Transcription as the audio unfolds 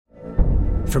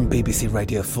From BBC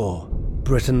Radio 4,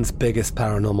 Britain's biggest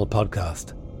paranormal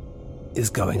podcast is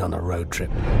going on a road trip.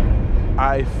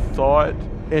 I thought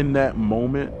in that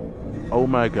moment, oh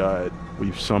my God,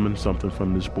 we've summoned something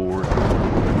from this board.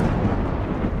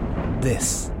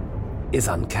 This is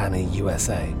Uncanny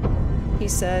USA. He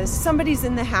says, somebody's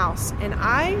in the house, and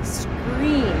I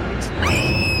screamed.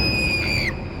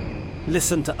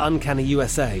 Listen to Uncanny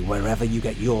USA wherever you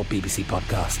get your BBC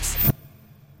podcasts,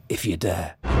 if you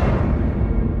dare.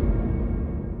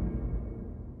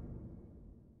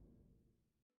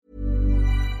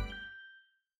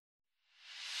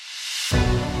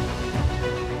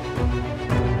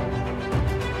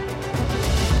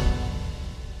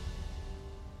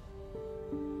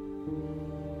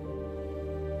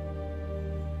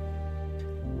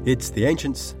 It's The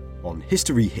Ancients on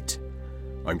History Hit.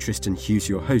 I'm Tristan Hughes,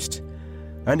 your host.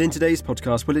 And in today's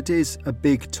podcast, well, it is a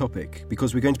big topic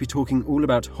because we're going to be talking all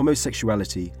about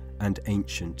homosexuality and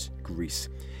ancient Greece.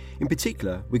 In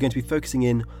particular, we're going to be focusing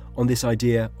in on this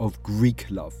idea of Greek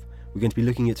love. We're going to be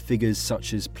looking at figures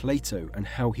such as Plato and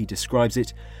how he describes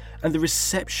it, and the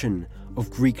reception of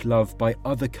Greek love by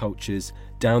other cultures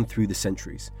down through the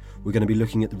centuries. We're going to be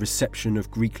looking at the reception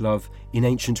of Greek love in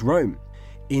ancient Rome,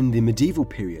 in the medieval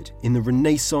period, in the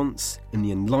Renaissance, in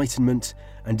the Enlightenment,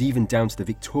 and even down to the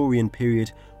Victorian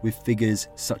period with figures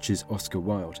such as Oscar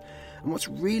Wilde. And what's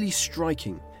really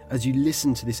striking as you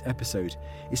listen to this episode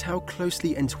is how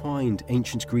closely entwined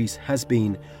ancient Greece has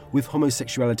been with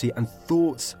homosexuality and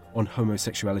thoughts on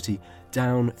homosexuality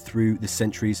down through the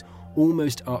centuries,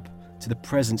 almost up to the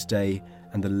present day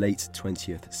and the late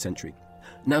 20th century.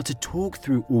 Now, to talk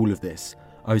through all of this,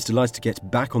 I was delighted to get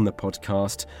back on the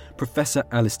podcast Professor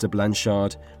Alistair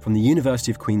Blanchard from the University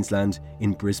of Queensland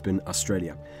in Brisbane,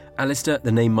 Australia. Alistair,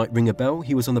 the name might ring a bell.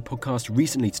 He was on the podcast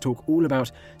recently to talk all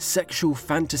about sexual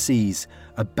fantasies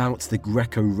about the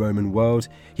Greco-Roman world.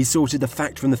 He sorted the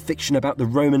fact from the fiction about the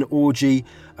Roman orgy,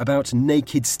 about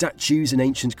naked statues in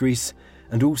ancient Greece,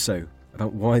 and also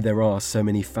about why there are so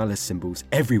many phallus symbols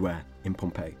everywhere in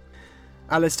Pompeii.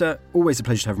 Alistair, always a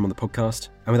pleasure to have him on the podcast.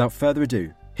 And without further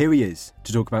ado, here he is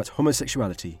to talk about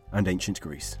homosexuality and ancient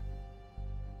Greece.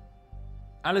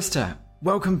 Alistair,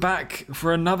 welcome back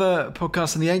for another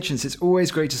podcast on the Ancients. It's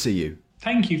always great to see you.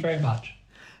 Thank you very much.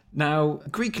 Now,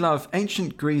 Greek love,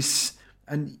 ancient Greece,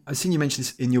 and I've seen you mention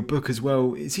this in your book as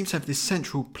well, it seems to have this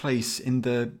central place in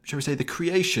the, shall we say, the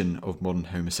creation of modern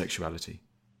homosexuality.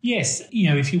 Yes,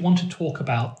 if you want to talk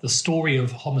about the story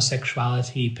of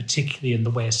homosexuality, particularly in the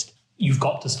West, you've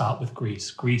got to start with Greece.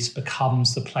 Greece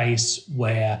becomes the place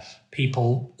where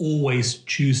people always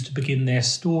choose to begin their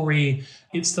story.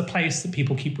 It's the place that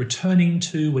people keep returning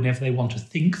to whenever they want to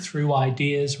think through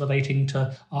ideas relating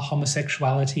to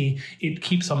homosexuality. It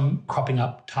keeps on cropping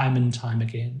up time and time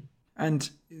again. And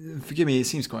forgive me, it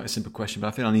seems quite a simple question, but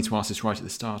I feel I need to ask this right at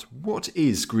the start. What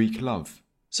is Greek love?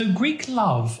 So Greek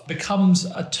love becomes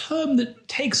a term that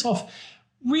takes off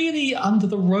really under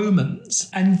the Romans,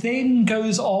 and then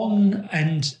goes on,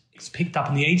 and it's picked up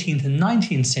in the 18th and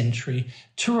 19th century,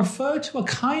 to refer to a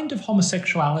kind of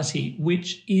homosexuality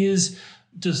which is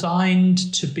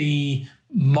designed to be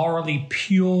morally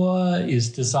pure, is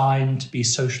designed to be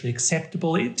socially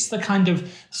acceptable. It's the kind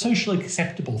of socially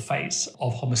acceptable face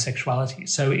of homosexuality.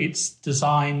 So it's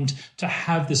designed to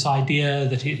have this idea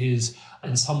that it is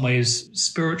in some ways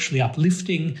spiritually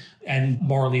uplifting and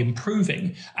morally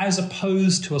improving, as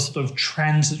opposed to a sort of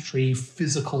transitory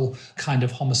physical kind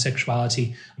of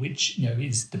homosexuality, which,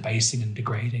 is debasing and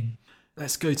degrading.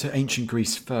 Let's go to ancient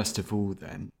Greece first of all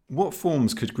then. What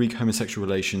forms could Greek homosexual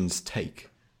relations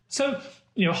take? So,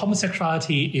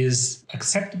 homosexuality is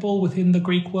acceptable within the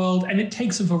Greek world, and it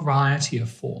takes a variety of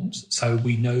forms. So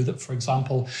we know that, for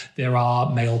example, there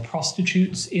are male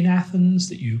prostitutes in Athens,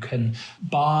 that you can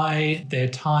buy their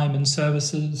time and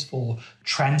services for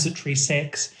transitory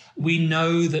sex. We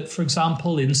know that, for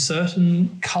example, in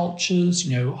certain cultures,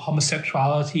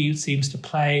 homosexuality seems to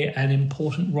play an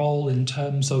important role in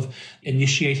terms of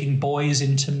initiating boys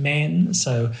into men.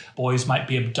 So boys might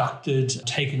be abducted,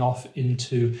 taken off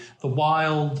into the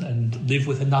wild and live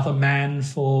with another man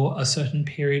for a certain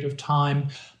period of time.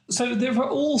 So there are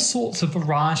all sorts of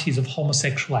varieties of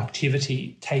homosexual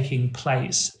activity taking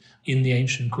place in the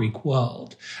ancient Greek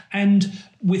world. And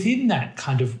within that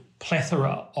kind of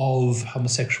plethora of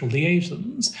homosexual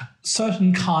liaisons,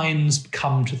 certain kinds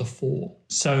come to the fore.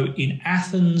 So in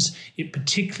Athens, it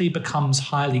particularly becomes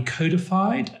highly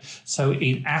codified. So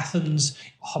in Athens,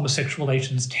 homosexual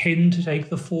relations tend to take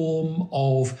the form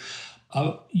of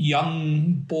a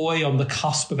young boy on the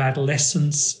cusp of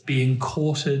adolescence being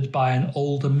courted by an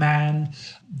older man.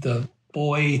 The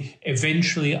boy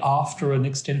eventually, after an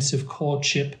extensive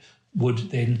courtship, would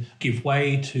then give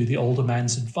way to the older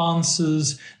man's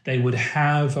advances. They would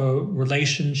have a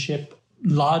relationship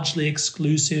largely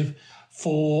exclusive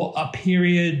for a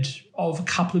period of a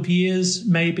couple of years,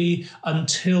 maybe,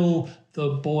 until the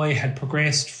boy had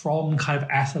progressed from kind of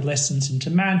adolescence into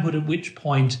manhood, at which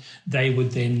point they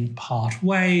would then part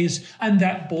ways. And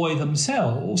that boy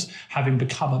themselves, having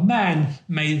become a man,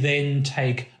 may then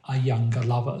take a younger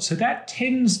lover. So that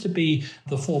tends to be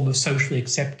the form of socially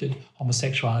accepted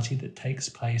homosexuality that takes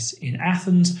place in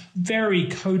Athens, very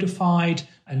codified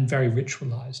and very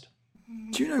ritualized.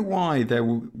 Do you know why there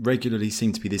will regularly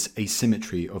seem to be this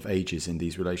asymmetry of ages in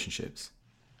these relationships?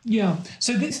 Yeah,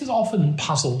 so this has often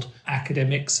puzzled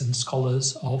academics and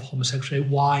scholars of homosexuality.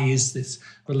 Why is this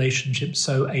relationship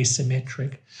so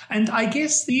asymmetric? And I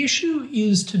guess the issue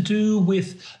is to do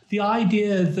with the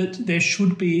idea that there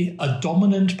should be a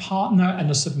dominant partner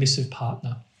and a submissive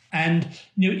partner. And,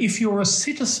 if you're a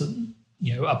citizen,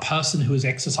 a person who is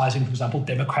exercising, for example,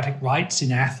 democratic rights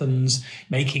in Athens,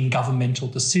 making governmental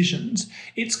decisions,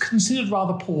 it's considered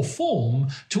rather poor form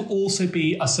to also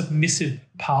be a submissive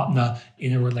partner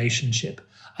in a relationship.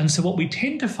 And so what we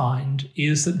tend to find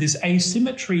is that this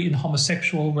asymmetry in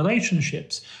homosexual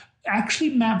relationships actually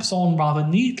maps on rather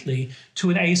neatly to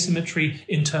an asymmetry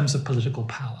in terms of political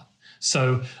power.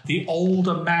 So the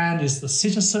older man is the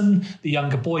citizen, the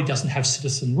younger boy doesn't have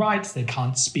citizen rights, they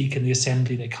can't speak in the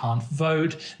assembly, they can't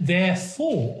vote.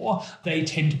 Therefore, they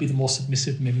tend to be the more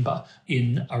submissive member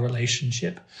in a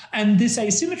relationship. And this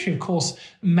asymmetry, of course,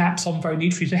 maps on very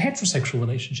neatly to heterosexual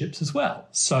relationships as well.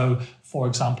 So, for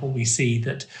example, we see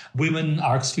that women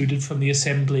are excluded from the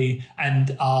assembly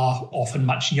and are often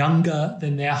much younger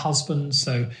than their husbands.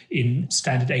 So in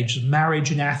standard age of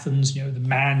marriage in Athens, the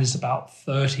man is about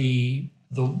 30,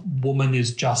 the woman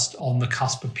is just on the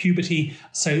cusp of puberty.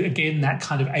 So again, that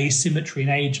kind of asymmetry in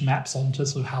age maps onto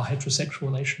sort of how heterosexual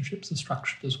relationships are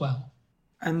structured as well.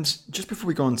 And just before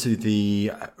we go on to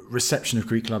the reception of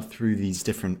Greek love through these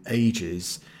different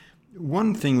ages,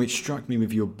 one thing which struck me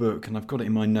with your book, and I've got it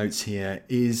in my notes here,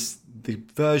 is the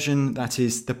version that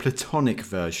is the Platonic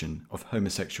version of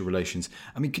homosexual relations.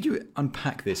 I mean, could you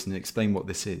unpack this and explain what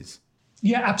this is?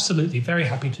 Yeah, absolutely. Very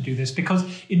happy to do this because,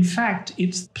 in fact,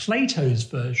 it's Plato's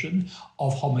version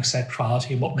of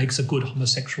homosexuality and what makes a good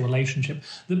homosexual relationship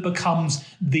that becomes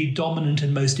the dominant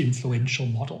and most influential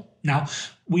model. Now,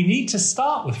 we need to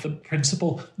start with the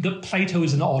principle that Plato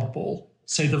is an oddball.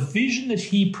 So the vision that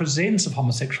he presents of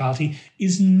homosexuality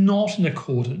is not in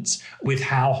accordance with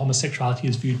how homosexuality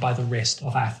is viewed by the rest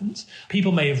of Athens.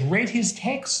 People may have read his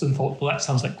texts and thought, well, that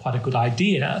sounds like quite a good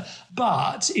idea,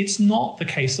 but it's not the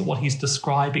case that what he's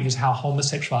describing is how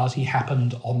homosexuality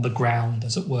happened on the ground,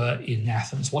 as it were, in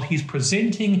Athens. What he's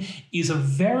presenting is a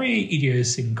very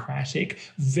idiosyncratic,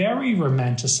 very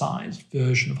romanticized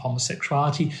version of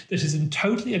homosexuality that is in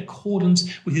totally accordance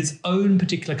with his own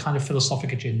particular kind of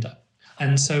philosophic agenda.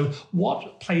 And so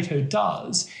what Plato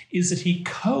does is that he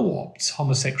co-opts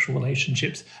homosexual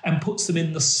relationships and puts them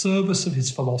in the service of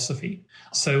his philosophy.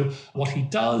 So what he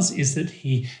does is that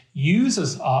he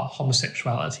uses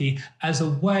homosexuality as a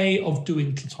way of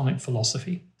doing Platonic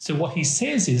philosophy. So what he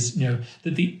says is,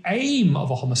 that the aim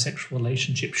of a homosexual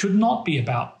relationship should not be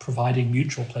about providing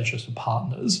mutual pleasures for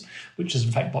partners, which is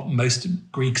in fact what most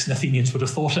Greeks and Athenians would have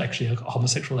thought actually a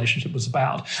homosexual relationship was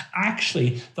about.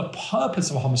 Actually, the purpose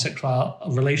of a homosexual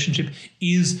relationship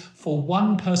is for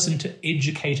one person to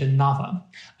educate another.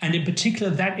 And in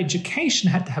particular, that education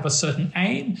had to have a certain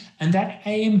aim, and that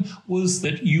aim was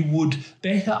that you would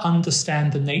better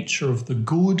understand the nature of the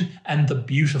good and the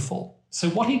beautiful. So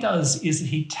what he does is that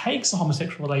he takes a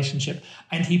homosexual relationship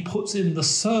and he puts it in the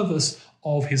service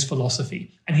of his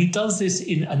philosophy. And he does this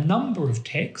in a number of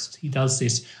texts. He does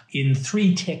this in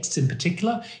 3 texts in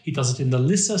particular. He does it in the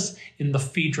Lysis, in the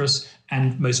Phaedrus,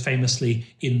 and most famously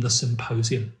in the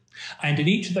Symposium. And in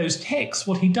each of those texts,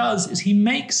 what he does is he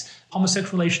makes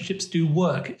homosexual relationships do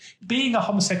work. Being a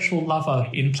homosexual lover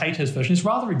in Plato's version is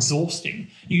rather exhausting.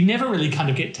 You never really kind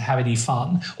of get to have any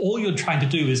fun. All you're trying to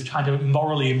do is trying to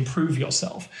morally improve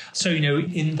yourself. So,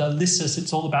 in the Lysis,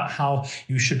 it's all about how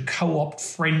you should co-opt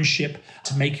friendship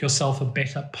to make yourself a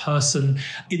better person.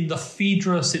 In the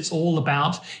Phaedrus, it's all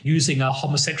about using a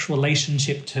homosexual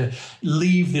relationship to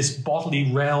leave this bodily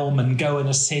realm and go and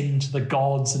ascend to the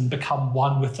gods and become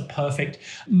one with the perfect.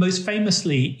 Most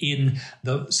famously in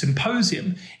the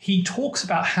Symposium, he talks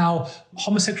about how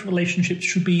homosexual relationships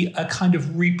should be a kind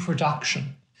of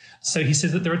reproduction. So he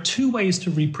says that there are 2 ways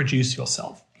to reproduce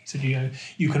yourself. He said,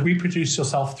 you can reproduce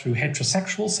yourself through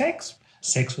heterosexual sex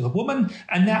with a woman,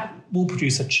 and that will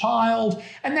produce a child,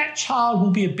 and that child will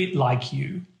be a bit like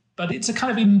you, but it's a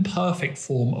kind of imperfect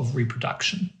form of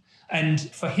reproduction. And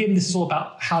for him, this is all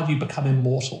about how do you become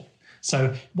immortal.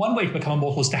 So one way to become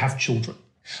immortal is to have children.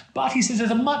 But he says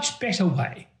there's a much better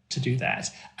way to do that.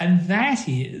 And that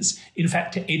is, in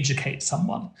fact, to educate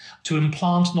someone, to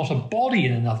implant not a body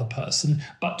in another person,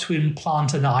 but to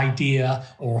implant an idea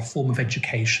or a form of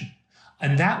education.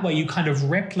 And that way you kind of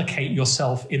replicate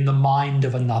yourself in the mind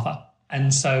of another.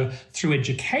 And so through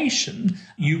education,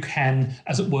 you can,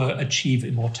 as it were, achieve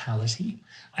immortality.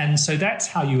 And so that's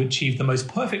how you achieve the most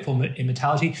perfect form of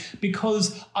immortality,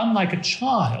 because unlike a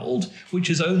child, which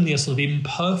is only a sort of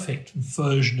imperfect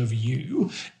version of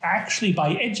you, actually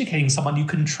by educating someone, you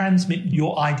can transmit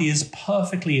your ideas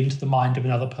perfectly into the mind of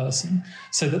another person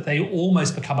so that they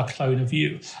almost become a clone of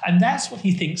you. And that's what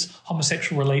he thinks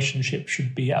homosexual relationships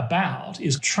should be about,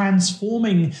 is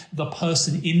transforming the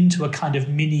person into a kind of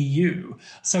mini you.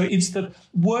 So it's the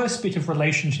worst bit of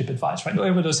relationship advice, right?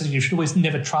 Everyone says you should always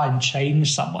never try and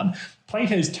change someone.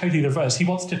 Plato's totally the reverse. He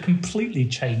wants to completely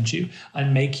change you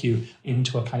and make you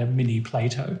into a kind of mini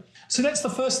Plato. So that's the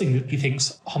first thing that he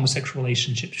thinks homosexual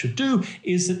relationships should do,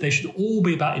 is that they should all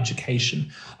be about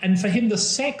education. And for him, the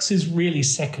sex is really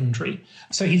secondary.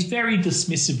 So he's very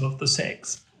dismissive of the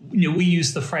sex. We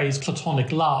use the phrase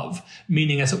platonic love,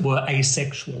 meaning, as it were,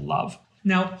 asexual love.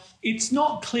 Now, it's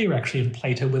not clear actually in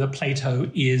Plato whether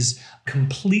Plato is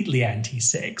completely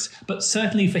anti-sex, but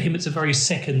certainly for him it's a very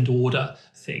second-order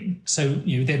thing. So,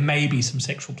 there may be some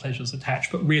sexual pleasures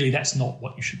attached, but really that's not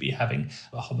what you should be having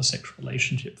a homosexual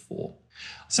relationship for.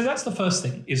 So that's the first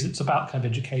thing, is it's about kind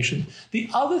of education. The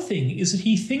other thing is that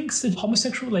he thinks that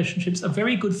homosexual relationships are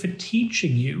very good for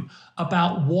teaching you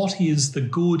about what is the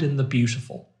good and the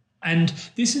beautiful. And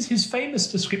this is his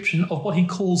famous description of what he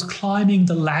calls climbing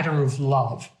the ladder of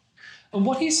love. And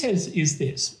what he says is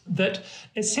this, that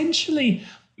essentially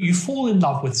you fall in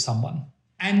love with someone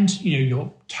and,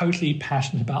 you're totally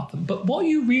passionate about them. But what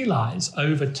you realize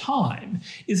over time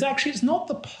is actually it's not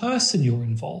the person you're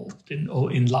involved in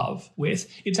or in love with,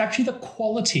 it's actually the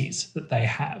qualities that they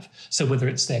have. So whether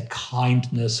it's their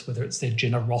kindness, whether it's their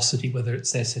generosity, whether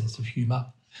it's their sense of humor.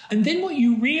 And then what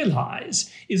you realize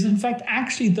is, in fact,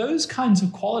 actually those kinds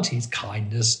of qualities,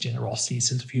 kindness, generosity,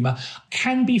 sense of humor,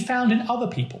 can be found in other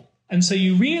people. And so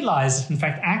you realize that, in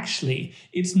fact, actually,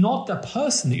 it's not the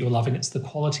person that you're loving, it's the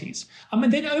qualities.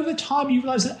 And then over time, you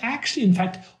realize that actually, in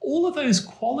fact, all of those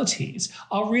qualities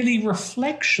are really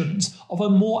reflections of a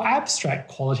more abstract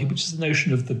quality, which is the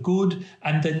notion of the good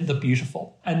and then the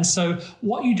beautiful. And so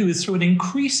what you do is, through an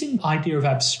increasing idea of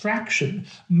abstraction,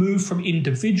 move from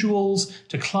individuals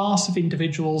to class of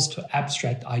individuals to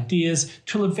abstract ideas,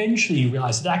 till eventually you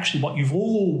realize that actually what you've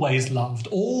always loved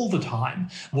all the time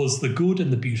was the good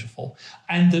and the beautiful.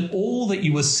 And that all that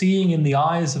you were seeing in the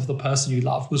eyes of the person you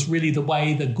loved was really the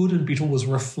way the good and beautiful was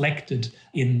reflected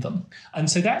in them. And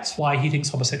so that's why he thinks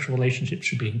homosexual relationships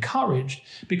should be encouraged,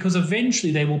 because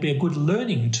eventually they will be a good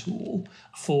learning tool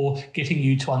for getting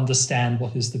you to understand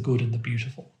what is the good and the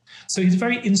beautiful. So he's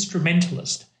very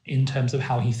instrumentalist in terms of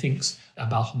how he thinks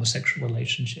about homosexual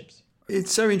relationships.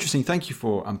 It's so interesting. Thank you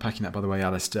for unpacking that, by the way,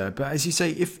 Alistair. But as you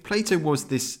say, if Plato was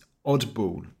this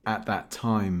oddball at that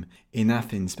time in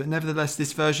Athens, but nevertheless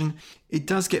this version, it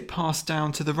does get passed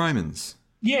down to the Romans.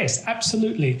 Yes,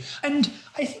 absolutely. And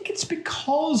I think it's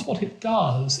because what it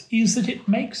does is that it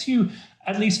makes you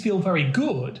at least feel very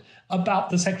good about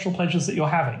the sexual pleasures that you're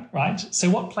having, right? So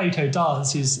what Plato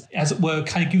does is, as it were,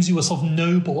 kind of gives you a sort of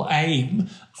noble aim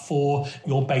for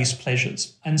your base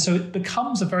pleasures. And so it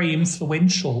becomes a very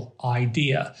influential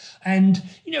idea. And,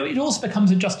 it also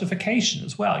becomes a justification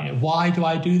as well. Why do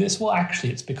I do this? Well,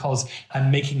 actually, it's because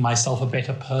I'm making myself a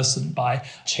better person by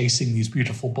chasing these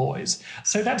beautiful boys.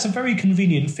 So that's a very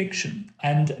convenient fiction.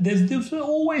 And there's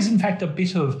always, in fact, a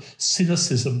bit of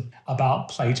cynicism about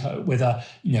Plato, whether,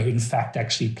 in fact,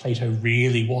 actually Plato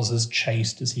really was as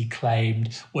chaste as he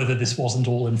claimed, whether this wasn't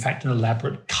all, in fact, an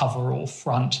elaborate cover or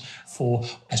front for,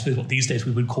 I suppose, what these days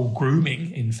we would call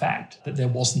grooming, in fact, that there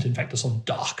wasn't, in fact, a sort of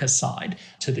darker side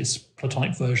to this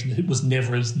Platonic version, that it was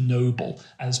never as noble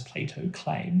as Plato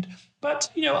claimed.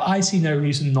 But, I see no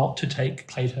reason not to take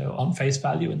Plato on face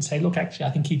value and say, look, actually,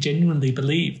 I think he genuinely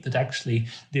believed that actually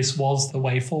this was the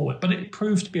way forward. But it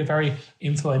proved to be a very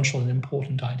influential and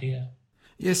important idea.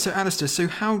 Yes, so Alistair, so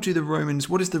how do the Romans,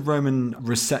 what is the Roman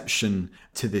reception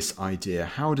to this idea?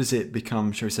 How does it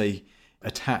become, shall we say,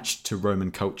 attached to Roman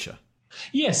culture?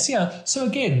 Yes, yeah. So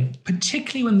again,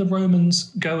 particularly when the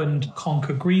Romans go and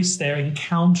conquer Greece, they're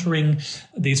encountering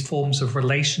these forms of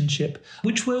relationship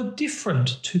which were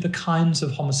different to the kinds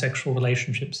of homosexual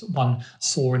relationships that one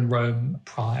saw in Rome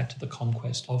prior to the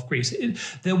conquest of Greece.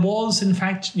 There was, in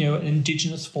fact, an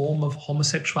indigenous form of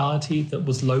homosexuality that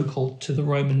was local to the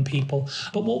Roman people.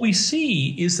 But what we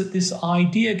see is that this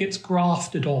idea gets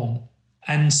grafted on.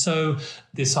 And so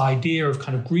this idea of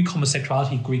kind of Greek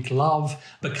homosexuality, Greek love,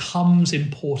 becomes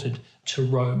imported to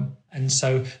Rome. And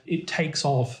so it takes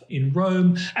off in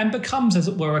Rome and becomes, as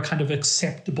it were, a kind of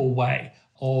acceptable way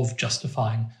of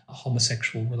justifying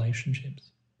homosexual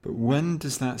relationships. But when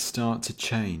does that start to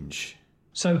change?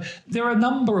 So there are a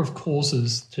number of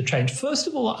causes to change. First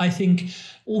of all, I think,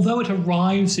 although it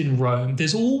arrives in Rome,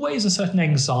 there's always a certain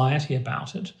anxiety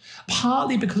about it,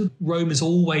 partly because Rome is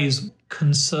always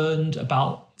concerned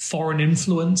about foreign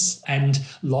influence and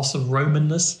loss of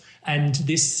Romanness. And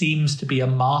this seems to be a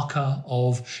marker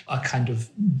of a kind of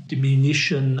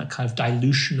diminution, a kind of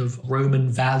dilution of Roman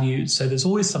values. So there's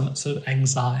always some sort of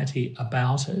anxiety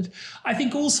about it. I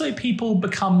think also people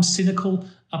become cynical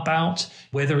about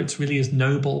whether it's really as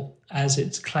noble as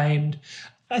it's claimed.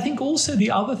 I think also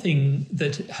the other thing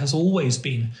that has always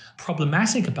been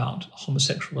problematic about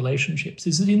homosexual relationships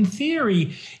is that in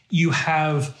theory you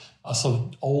have a sort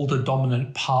of older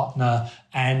dominant partner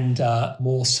and a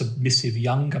more submissive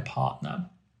younger partner.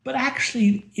 But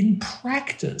actually, in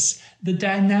practice, the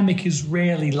dynamic is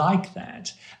rarely like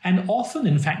that. And often,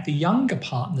 in fact, the younger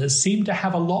partners seem to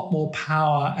have a lot more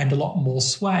power and a lot more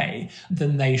sway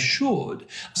than they should.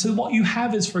 So what you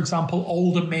have is, for example,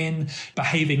 older men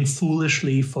behaving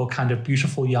foolishly for kind of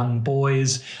beautiful young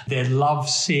boys. They're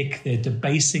lovesick, they're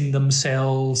debasing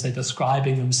themselves, they're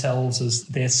describing themselves as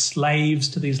they're slaves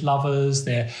to these lovers,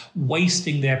 they're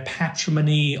wasting their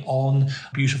patrimony on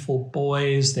beautiful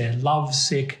boys, they're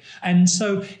lovesick. And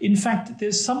so, in fact,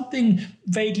 there's something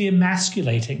vaguely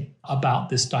emasculating about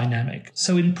this dynamic.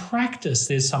 So in practice,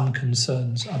 there's some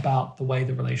concerns about the way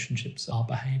the relationships are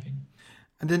behaving.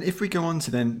 And then if we go on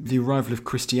to then the arrival of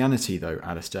Christianity, though,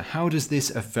 Alistair, how does this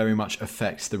very much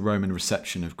affect the Roman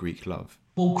reception of Greek love?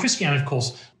 Well, Christianity, of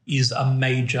course, is a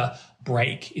major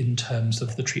break in terms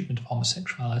of the treatment of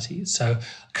homosexuality. So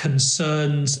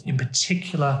concerns in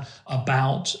particular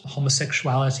about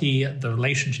homosexuality, the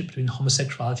relationship between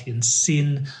homosexuality and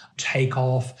sin take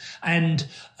off. And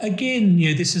again,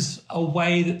 this is a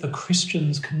way that the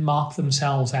Christians can mark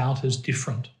themselves out as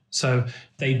different. So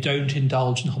they don't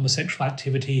indulge in homosexual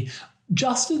activity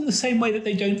just in the same way that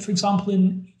they don't, for example,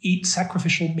 eat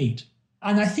sacrificial meat.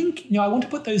 And I think, I want to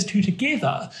put those two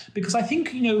together because I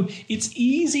think, it's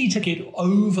easy to get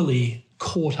overly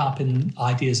caught up in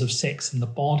ideas of sex and the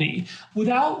body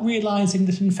without realizing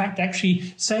that, in fact,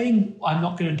 actually saying I'm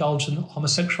not going to indulge in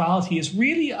homosexuality is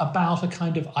really about a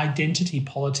kind of identity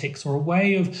politics or a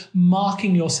way of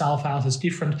marking yourself out as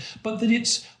different, but that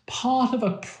it's part of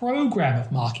a program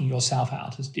of marking yourself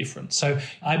out as different. So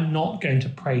I'm not going to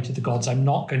pray to the gods. I'm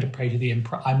not going to pray to the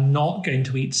emperor. I'm not going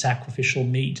to eat sacrificial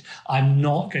meat. I'm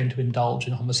not going to indulge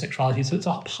in homosexuality. So it's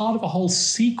a part of a whole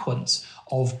sequence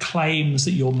of claims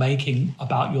that you're making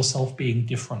about yourself being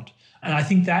different. And I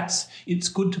think it's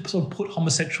good to sort of put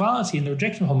homosexuality and the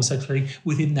rejection of homosexuality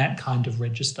within that kind of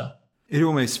register. It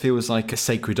almost feels like a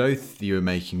sacred oath you were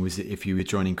making, was it, if you were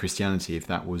joining Christianity, if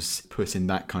that was put in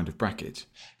that kind of bracket?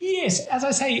 Yes, as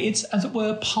I say, it's, as it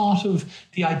were, part of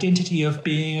the identity of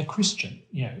being a Christian,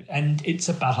 and it's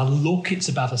about a look, it's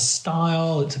about a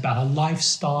style, it's about a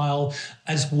lifestyle,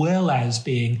 as well as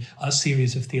being a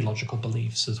series of theological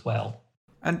beliefs as well.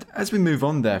 And as we move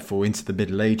on, therefore, into the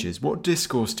Middle Ages, what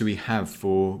discourse do we have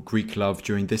for Greek love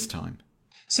during this time?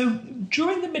 So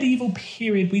during the medieval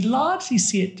period, we largely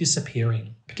see it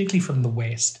disappearing, particularly from the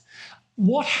West.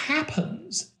 What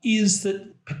happens is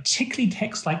that particularly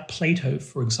texts like Plato,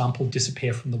 for example,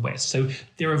 disappear from the West. So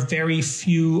there are very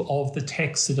few of the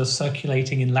texts that are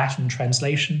circulating in Latin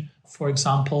translation, for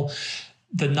example.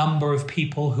 The number of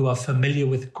people who are familiar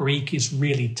with Greek is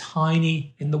really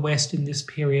tiny in the West in this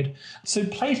period. So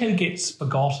Plato gets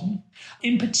forgotten.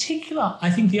 In particular, I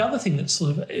think the other thing that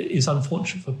sort of is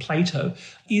unfortunate for Plato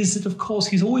is that, of course,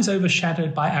 he's always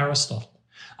overshadowed by Aristotle.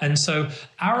 And so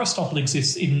Aristotle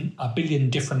exists in a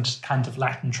billion different kinds of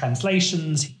Latin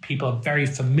translations. People are very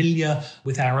familiar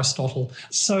with Aristotle.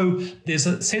 So there's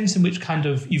a sense in which kind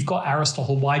of you've got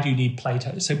Aristotle, why do you need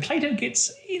Plato? So Plato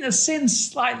gets, in a sense,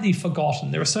 slightly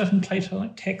forgotten. There are certain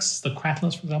Platonic texts, the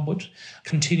Cratylus, for example, which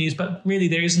continues, but really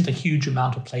there isn't a huge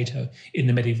amount of Plato in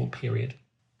the medieval period.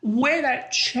 Where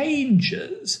that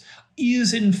changes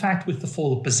is, in fact, with the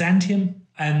fall of Byzantium.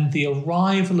 and the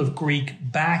arrival of Greek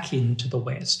back into the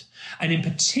West. And in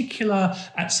particular,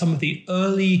 at some of the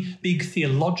early big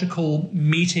theological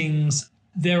meetings,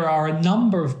 there are a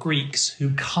number of Greeks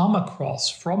who come across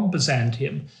from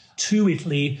Byzantium to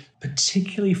Italy,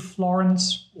 particularly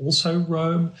Florence, also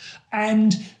Rome,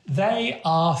 and they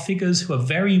are figures who are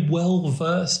very well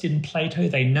versed in Plato.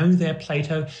 They know their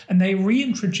Plato, and they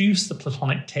reintroduce the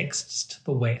Platonic texts to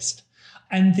the West.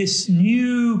 And this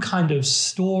new kind of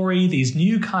story, these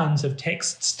new kinds of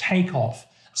texts take off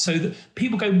so that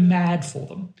people go mad for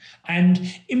them.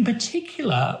 And in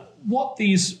particular, what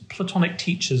these Platonic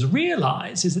teachers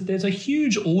realize is that there's a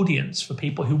huge audience for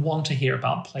people who want to hear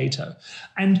about Plato.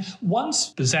 And once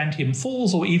Byzantium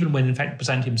falls, or even when, in fact,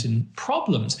 Byzantium's in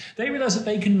problems, they realize that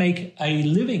they can make a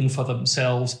living for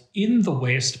themselves in the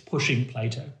West pushing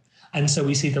Plato. And so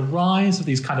we see the rise of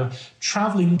these kind of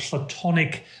traveling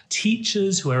Platonic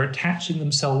teachers who are attaching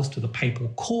themselves to the papal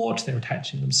court. They're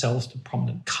attaching themselves to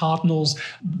prominent cardinals,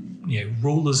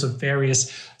 rulers of various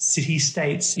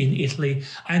city-states in Italy,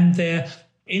 and they're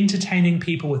entertaining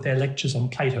people with their lectures on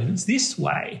Plato. And it's this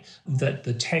way that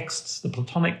the texts, the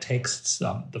Platonic texts,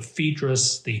 the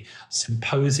Phaedrus, the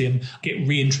Symposium, get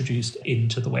reintroduced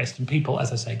into the West. And people,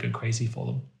 as I say, go crazy for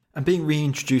them. And being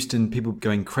reintroduced and people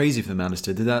going crazy for them,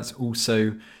 Alistair, did that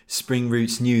also Spring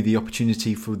Roots knew the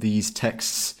opportunity for these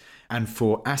texts and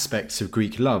for aspects of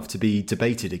Greek love to be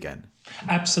debated again?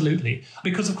 Absolutely.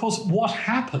 Because, of course, what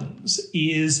happens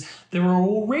is there are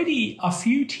already a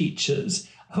few teachers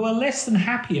who are less than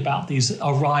happy about these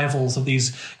arrivals of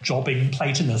these jobbing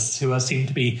Platonists who seem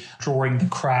to be drawing the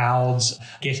crowds,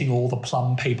 getting all the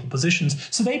plum papal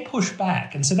positions. So they push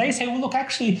back. And so they say, well, look,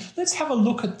 actually, let's have a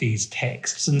look at these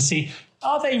texts and see,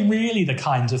 are they really the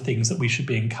kinds of things that we should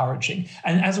be encouraging?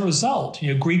 And as a result,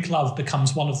 Greek love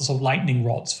becomes one of the sort of lightning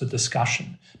rods for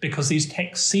discussion, because these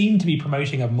texts seem to be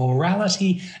promoting a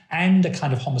morality and a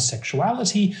kind of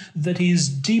homosexuality that is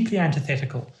deeply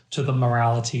antithetical to the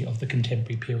morality of the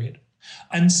contemporary period.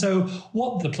 And so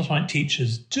what the Platonic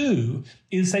teachers do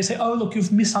is they say, oh, look,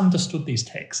 you've misunderstood these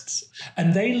texts.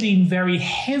 And they lean very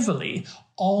heavily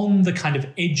on the kind of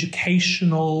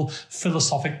educational,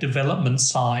 philosophic development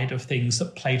side of things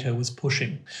that Plato was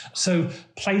pushing. So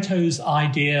Plato's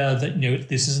idea that,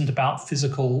 this isn't about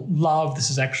physical love, this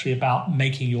is actually about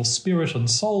making your spirit and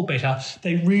soul better,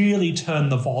 they really turn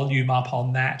the volume up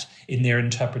on that in their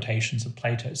interpretations of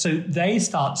Plato. So they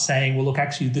start saying, well, look,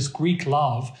 actually, this Greek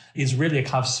love is really a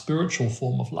kind of spiritual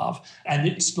form of love. And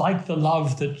it's like the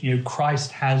love that,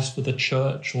 Christ has for the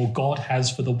church or God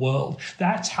has for the world.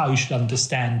 That's how you should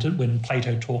understand it when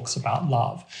Plato talks about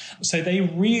love. So they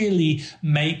really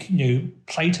make,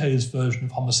 Plato's version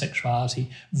of homosexuality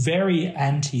very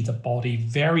anti the body,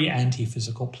 very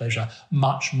anti-physical pleasure,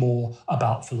 much more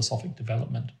about philosophic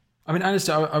development. I mean,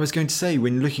 Alistair, I was going to say,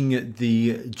 when looking at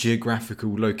the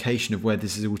geographical location of where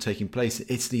this is all taking place,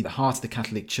 Italy, the heart of the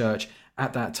Catholic Church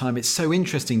at that time, it's so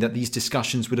interesting that these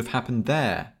discussions would have happened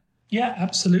there. Yeah,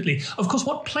 absolutely. Of course,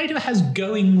 what Plato has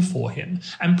going for him,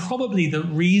 and probably the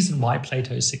reason why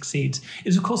Plato succeeds,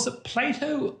 is, of course, that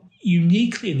Plato,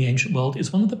 uniquely in the ancient world,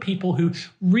 is one of the people who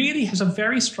really has a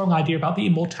very strong idea about the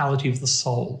immortality of the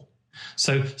soul.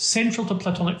 So central to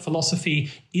Platonic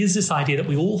philosophy is this idea that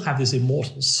we all have this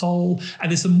immortal soul, and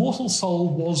this immortal soul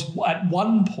was at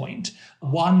one point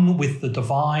one with the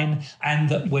divine, and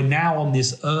that we're now on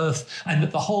this earth, and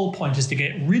that the whole point is to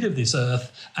get rid of this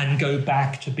earth and go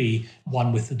back to be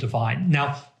one with the divine.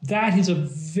 Now, that is a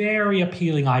very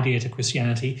appealing idea to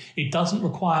Christianity. It doesn't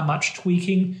require much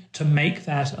tweaking to make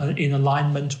that in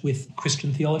alignment with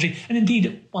Christian theology. And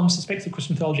indeed, one suspects that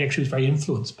Christian theology actually was very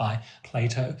influenced by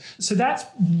Plato. So that's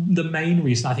the main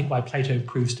reason, I think, why Plato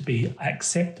proves to be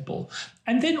acceptable.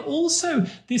 And then also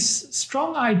this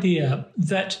strong idea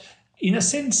that, in a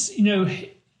sense,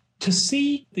 to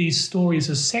see these stories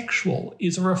as sexual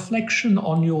is a reflection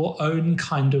on your own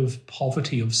kind of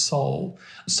poverty of soul.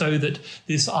 So that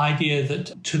this idea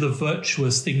that to the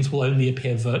virtuous, things will only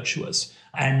appear virtuous.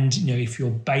 And, if you're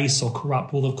base or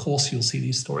corrupt, well, of course, you'll see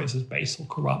these stories as base or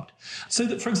corrupt. So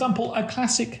that, for example, a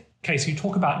classic case, you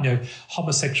talk about,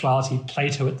 homosexuality,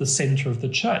 Plato at the center of the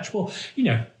church. Well,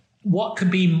 what could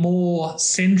be more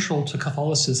central to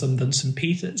Catholicism than St.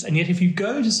 Peter's? And yet if you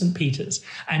go to St. Peter's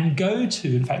and go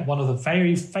to, in fact, one of the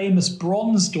very famous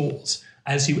bronze doors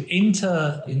as you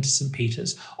enter into St.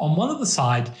 Peter's, on one of the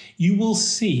side, you will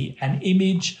see an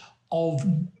image of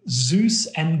Zeus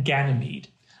and Ganymede.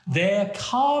 They're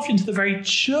carved into the very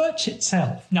church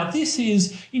itself. Now, this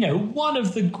is, one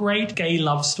of the great gay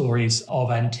love stories of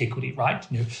antiquity, right?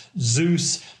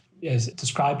 Zeus as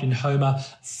described in Homer,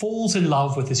 falls in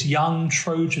love with this young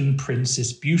Trojan prince,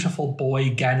 this beautiful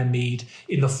boy Ganymede.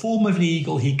 In the form of an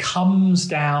eagle, he comes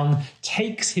down,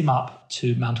 takes him up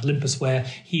to Mount Olympus, where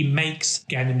he makes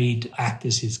Ganymede act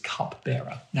as his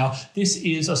cupbearer. Now, this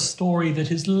is a story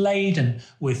that is laden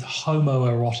with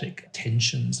homoerotic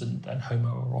tensions and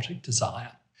homoerotic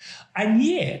desire. And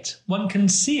yet, one can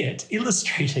see it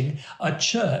illustrating a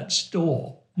church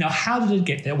door. Now, how did it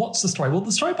get there? What's the story? Well,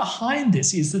 the story behind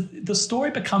this is that the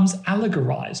story becomes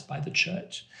allegorized by the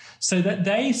church, so that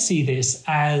they see this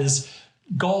as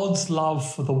God's love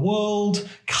for the world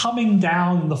coming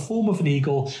down in the form of an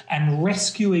eagle and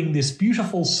rescuing this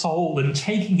beautiful soul and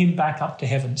taking him back up to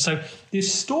heaven. So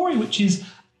this story, which is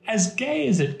as gay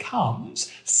as it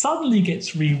comes, suddenly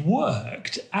gets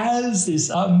reworked as this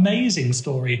amazing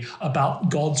story about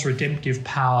God's redemptive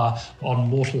power on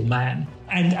mortal man.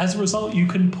 And as a result, you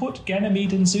can put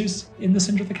Ganymede and Zeus in the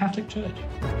center of the Catholic Church.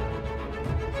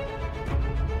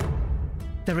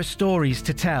 There are stories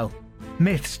to tell,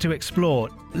 myths to explore,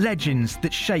 legends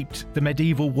that shaped the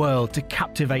medieval world to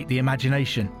captivate the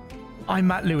imagination. I'm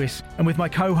Matt Lewis, and with my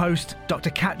co-host,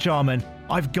 Dr. Kat Jarman,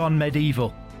 I've gone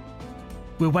medieval.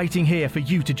 We're waiting here for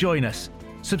you to join us.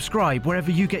 Subscribe wherever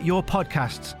you get your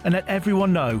podcasts and let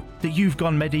everyone know that you've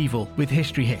gone medieval with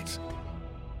History Hit.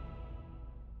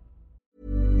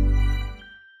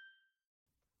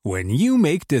 When you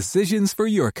make decisions for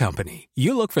your company,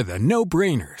 you look for the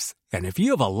no-brainers. And if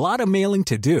you have a lot of mailing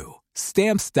to do,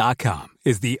 Stamps.com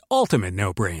is the ultimate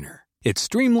no-brainer. It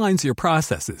streamlines your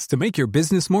processes to make your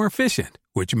business more efficient,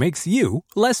 which makes you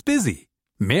less busy.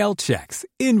 Mail checks,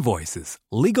 invoices,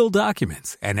 legal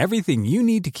documents, and everything you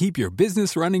need to keep your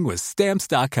business running with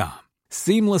Stamps.com.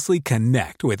 Seamlessly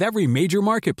connect with every major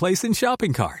marketplace and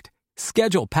shopping cart.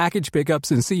 Schedule package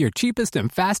pickups and see your cheapest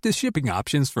and fastest shipping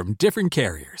options from different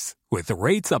carriers, with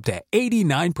rates up to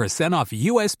 89% off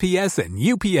USPS and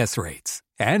UPS rates.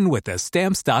 And with the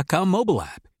Stamps.com mobile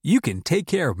app, you can take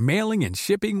care of mailing and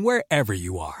shipping wherever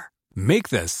you are. Make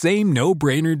the same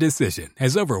no-brainer decision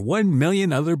as over 1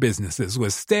 million other businesses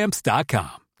with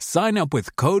Stamps.com. Sign up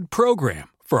with code PROGRAM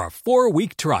for a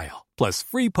 4-week trial, plus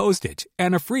free postage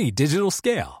and a free digital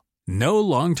scale. No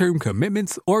long-term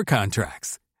commitments or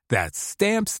contracts. That's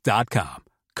Stamps.com.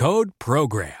 Code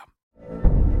PROGRAM.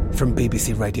 From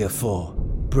BBC Radio 4,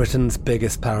 Britain's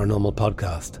biggest paranormal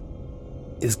podcast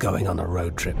is going on a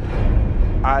road trip.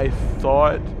 I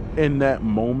thought in that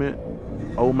moment,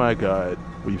 oh my God,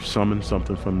 we've summoned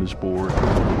something from this board.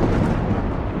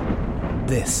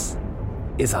 This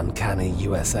is Uncanny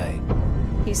USA.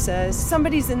 He says,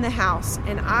 somebody's in the house,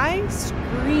 and I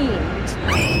screamed.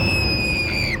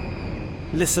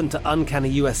 Listen to Uncanny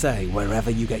USA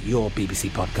wherever you get your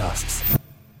BBC podcasts,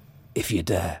 if you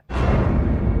dare.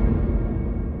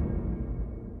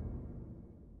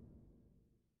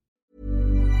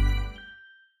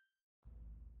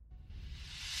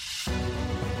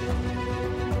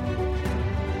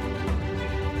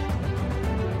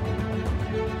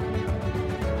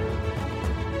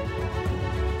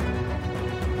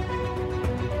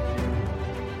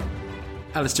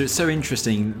 Alistair, it's so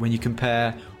interesting when you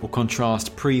compare or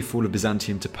contrast pre-fall of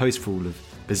Byzantium to post-fall of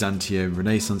Byzantium,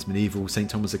 Renaissance, medieval, St.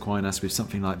 Thomas Aquinas with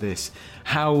something like this.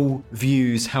 How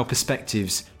views, how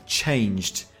perspectives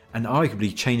changed, and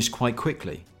arguably changed quite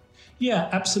quickly. Yeah,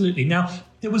 absolutely. Now,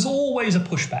 there was always a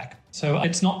pushback. So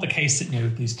it's not the case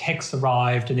that, these texts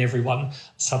arrived and everyone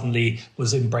suddenly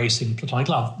was embracing Platonic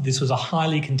love. This was a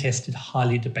highly contested,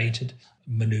 highly debated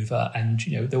maneuver. And,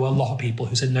 there were a lot of people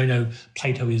who said, no,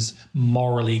 Plato is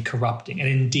morally corrupting. And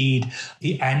indeed,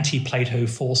 the anti-Plato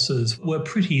forces were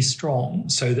pretty strong.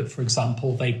 So that, for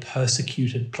example, they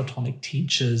persecuted Platonic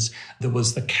teachers. There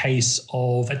was the case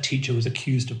of a teacher who was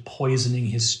accused of poisoning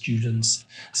his students.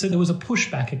 So there was a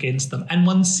pushback against them. And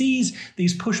one sees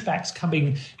these pushbacks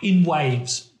coming in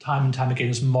waves time and time again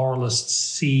as moralists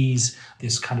seize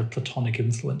this kind of Platonic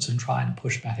influence and try and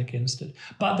push back against it.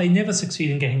 But they never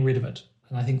succeed in getting rid of it.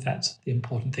 And I think that's the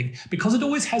important thing, because it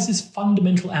always has this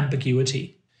fundamental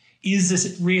ambiguity. Is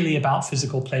this really about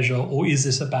physical pleasure, or is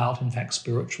this about, in fact,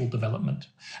 spiritual development?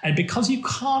 And because you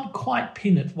can't quite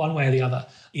pin it one way or the other,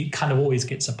 it kind of always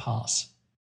gets a pass.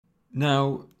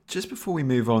 Now, just before we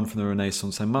move on from the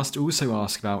Renaissance, I must also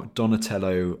ask about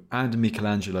Donatello and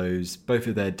Michelangelo's, both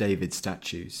of their David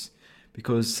statues.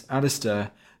 Because,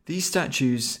 Alistair, these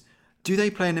statues, do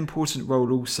they play an important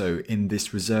role also in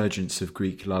this resurgence of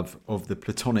Greek love of the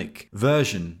Platonic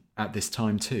version at this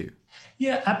time too?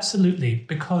 Yeah, absolutely.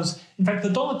 Because, in fact, the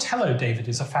Donatello David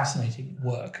is a fascinating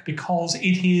work because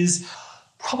it is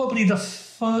probably the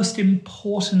first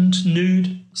important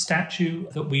nude statue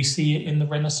that we see in the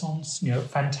Renaissance,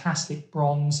 fantastic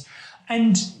bronze.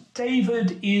 And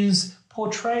David is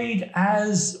portrayed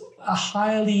as a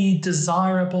highly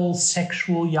desirable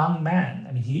sexual young man.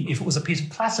 I mean, if it was a piece of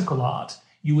classical art,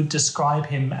 you would describe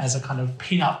him as a kind of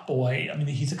pin-up boy. I mean,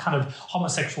 he's a kind of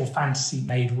homosexual fantasy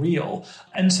made real.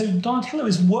 And so Donatello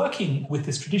is working with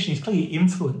this tradition. He's clearly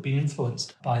been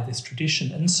influenced by this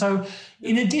tradition. And so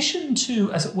in addition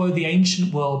to, as it were, the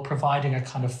ancient world providing a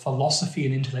kind of philosophy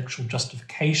and intellectual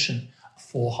justification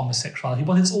for homosexuality,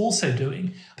 what it's also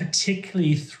doing,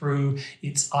 particularly through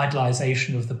its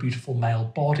idolization of the beautiful male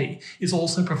body, is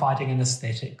also providing an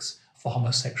aesthetics for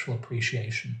homosexual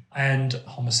appreciation and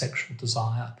homosexual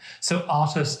desire. So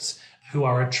artists who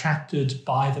are attracted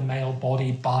by the male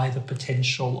body, by the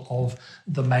potential of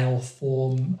the male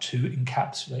form to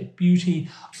encapsulate beauty,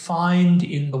 find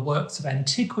in the works of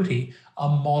antiquity a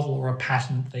model or a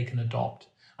pattern that they can adopt.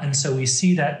 And so we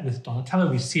see that with Donatello,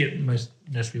 we see it most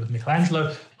notably with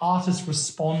Michelangelo, artists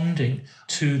responding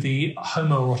to the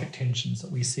homoerotic tensions that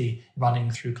we see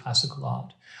running through classical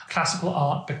art. Classical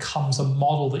art becomes a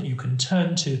model that you can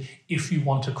turn to if you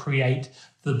want to create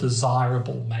the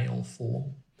desirable male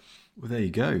form. Well, there you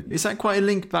go. Is that quite a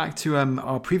link back to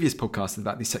our previous podcast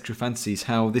about these sexual fantasies,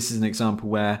 how this is an example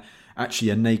where actually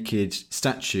a naked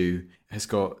statue has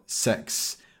got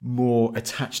sex more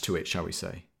attached to it, shall we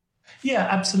say? Yeah,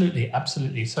 absolutely,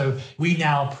 absolutely. So we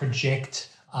now project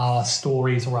our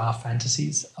stories or our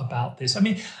fantasies about this. I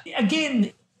mean,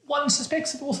 again, one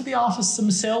suspects that also the artists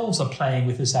themselves are playing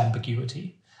with this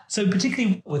ambiguity. So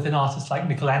particularly with an artist like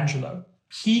Michelangelo,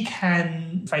 he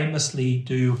can famously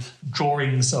do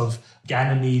drawings of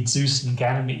Ganymede, Zeus and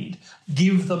Ganymede,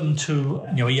 give them to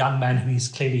a young man who he's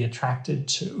clearly attracted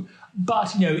to.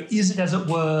 But, is it, as it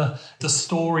were, the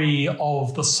story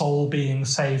of the soul being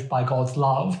saved by God's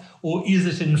love? Or is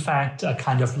it, in fact, a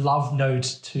kind of love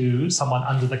note to someone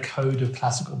under the code of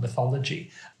classical mythology?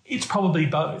 It's probably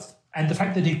both. And the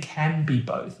fact that it can be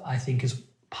both, I think, is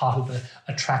part of the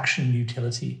attraction and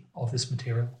utility of this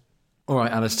material. All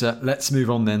right, Alistair, let's move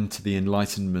on then to the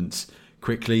Enlightenment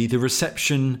quickly. The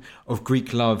reception of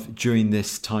Greek love during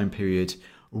this time period.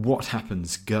 What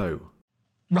happens? Go.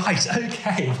 Right,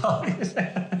 okay.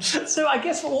 So I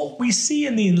guess what we see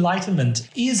in the Enlightenment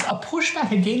is a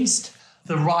pushback against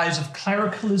the rise of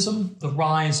clericalism, the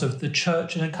rise of the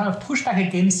church, and a kind of pushback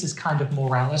against this kind of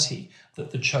morality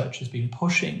that the church has been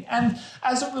pushing. And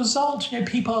as a result,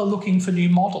 people are looking for new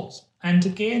models. And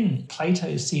again,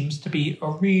 Plato seems to be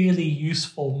a really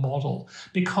useful model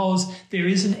because there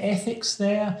is an ethics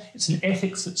there. It's an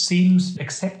ethics that seems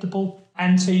acceptable,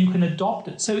 and so you can adopt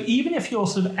it. So even if you're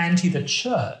sort of anti the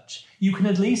church, you can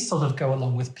at least sort of go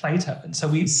along with Plato. And so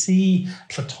we see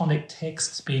Platonic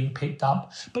texts being picked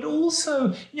up, but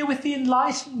also, with the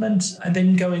Enlightenment and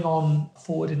then going on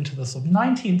forward into the sort of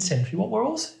 19th century, what we're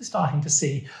also starting to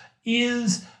see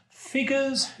is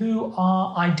figures who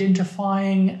are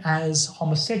identifying as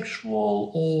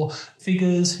homosexual or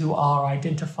figures who are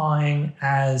identifying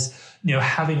as,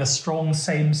 having a strong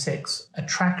same-sex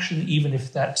attraction, even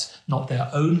if that's not their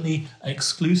only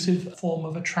exclusive form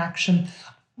of attraction,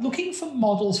 looking for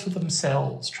models for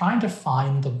themselves, trying to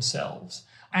find themselves.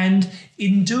 And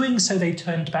in doing so, they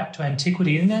turned back to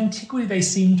antiquity. And in antiquity, they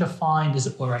seemed to find, as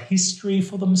it were, a history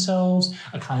for themselves,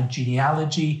 a kind of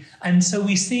genealogy. And so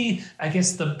we see, I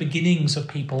guess, the beginnings of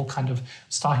people kind of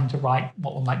starting to write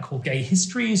what one might call gay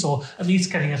histories, or at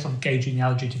least getting a sort of gay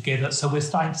genealogy together. So we're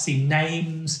starting to see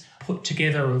names put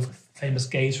together of famous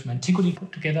gays from antiquity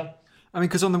put together. I mean,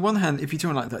 because on the one hand, if you're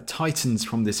talking like that titans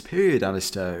from this period,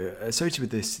 Alistair, associated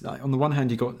with this, like, on the one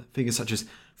hand, you've got figures such as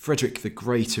Frederick the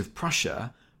Great of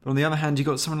Prussia, but on the other hand, you've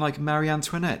got someone like Marie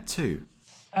Antoinette too.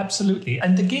 Absolutely.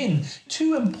 And again,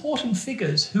 two important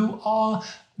figures who are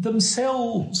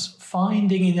themselves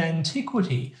finding in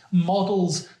antiquity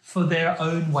models for their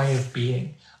own way of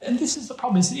being. And this is the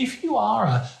problem, is that if you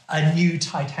are a new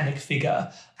Titanic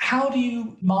figure, how do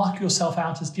you mark yourself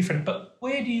out as different? But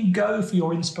where do you go for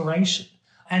your inspiration?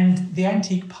 And the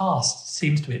antique past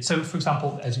seems to it. So, for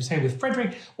example, as you say with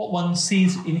Frederick, what one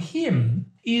sees in him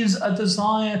is a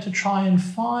desire to try and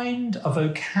find a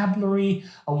vocabulary,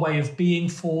 a way of being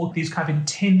for these kind of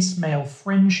intense male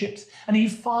friendships. And he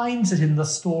finds it in the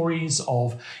stories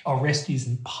of Orestes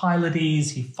and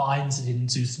Pylades. He finds it in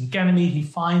Zeus and Ganymede. He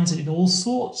finds it in all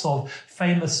sorts of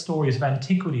famous stories of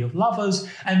antiquity of lovers.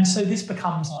 And so this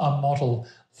becomes a model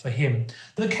for him.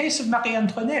 The case of Marie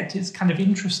Antoinette is kind of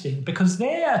interesting because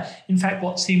there, in fact,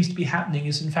 what seems to be happening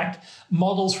is, in fact,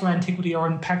 models from antiquity are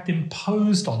in fact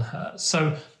imposed on her.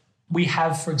 So We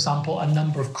have, for example, a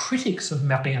number of critics of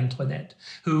Marie Antoinette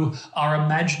who are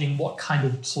imagining what kind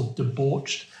of sort of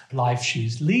debauched life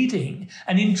she's leading.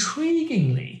 And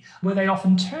intriguingly, where they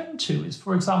often turn to is,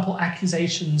 for example,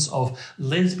 accusations of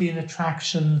lesbian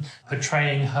attraction,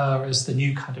 portraying her as the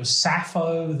new kind of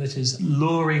Sappho that is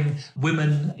luring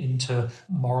women into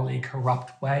morally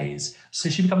corrupt ways. So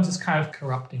she becomes this kind of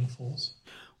corrupting force.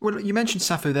 Well, you mentioned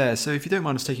Sappho there, so if you don't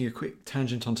mind us taking a quick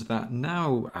tangent onto that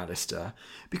now, Alistair,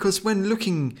 because when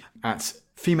looking at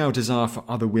female desire for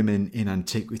other women in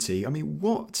antiquity, I mean,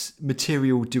 what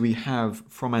material do we have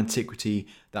from antiquity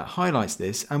that highlights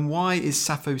this, and why is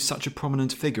Sappho such a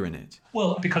prominent figure in it?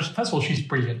 Well, because first of all, she's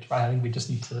brilliant, right? I think we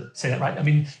just need to say that, right? I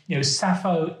mean,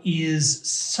 Sappho is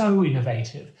so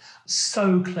innovative,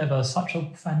 so clever, such a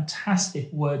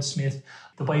fantastic wordsmith.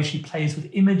 The way she plays with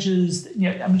images,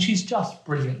 I mean, she's just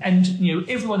brilliant. And,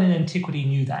 everyone in antiquity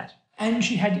knew that. And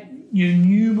she had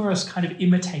numerous kind of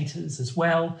imitators as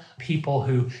well, people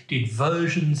who did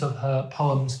versions of her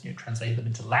poems, translated them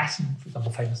into Latin. For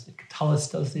example, famously Catullus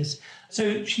does this.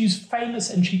 So she's famous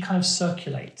and she kind of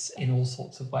circulates in all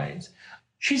sorts of ways.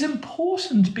 She's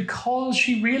important because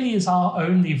she really is our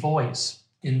only voice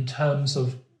in terms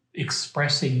of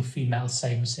expressing female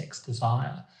same-sex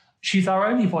desire. She's our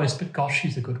only voice, but gosh,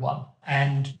 she's a good one.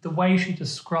 And the way she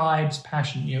describes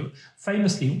passion,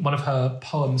 famously, one of her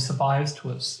poems survives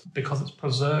to us because it's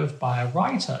preserved by a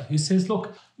writer who says,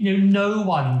 look, no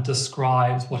one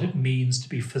describes what it means to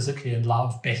be physically in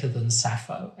love better than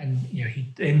Sappho. And,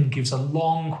 he then gives a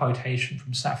long quotation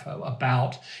from Sappho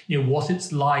about, what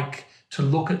it's like to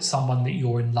look at someone that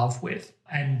you're in love with,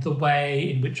 and the way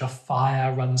in which a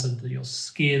fire runs under your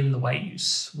skin, the way you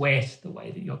sweat, the way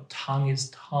that your tongue is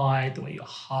tied, the way your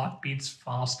heart beats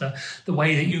faster, the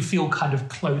way that you feel kind of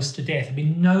close to death. I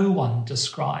mean, no one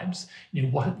describes,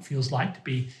 what it feels like to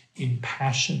be in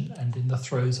passion and in the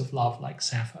throes of love like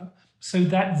Sappho. So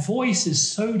that voice is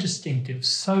so distinctive,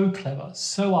 so clever,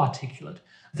 so articulate,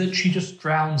 that she just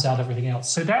drowns out everything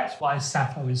else. So that's why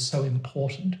Sappho is so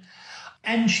important.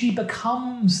 And she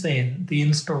becomes then the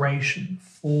inspiration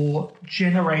for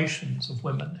generations of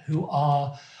women who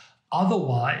are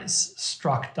otherwise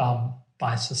struck dumb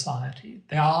by society.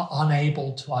 They are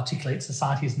unable to articulate.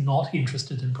 Society is not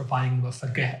interested in providing them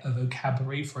a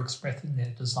vocabulary for expressing their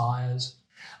desires.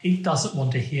 It doesn't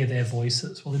want to hear their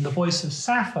voices. Well, in the voice of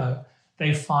Sappho,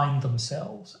 they find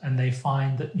themselves, and they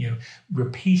find that,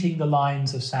 repeating the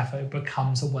lines of Sappho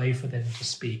becomes a way for them to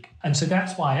speak. And so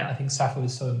that's why I think Sappho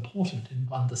is so important in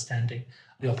understanding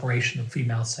the operation of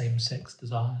female same-sex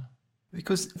desire.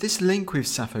 Because this link with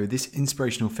Sappho, this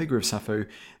inspirational figure of Sappho,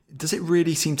 does it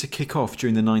really seem to kick off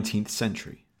during the 19th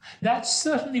century? That's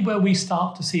certainly where we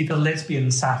start to see the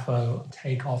lesbian Sappho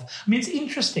take off. I mean, it's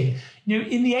interesting.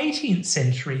 In the 18th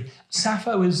century,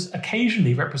 Sappho is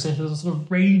occasionally represented as a sort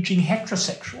of raging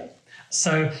heterosexual.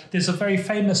 So there's a very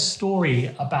famous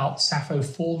story about Sappho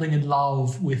falling in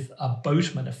love with a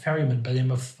boatman, a ferryman by the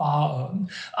name of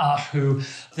Phaon, who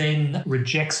then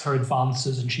rejects her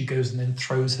advances, and she goes and then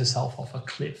throws herself off a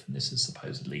cliff. And this is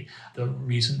supposedly the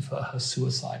reason for her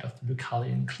suicide off the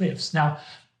Deucalion cliffs. Now,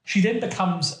 she then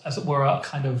becomes, as it were, a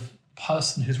kind of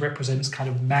person who represents kind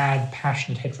of mad,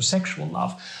 passionate, heterosexual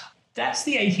love. That's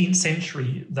the 18th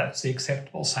century. That's the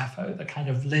acceptable Sappho. The kind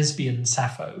of lesbian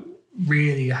Sappho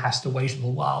really has to wait a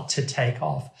little while to take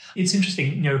off. It's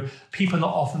interesting, people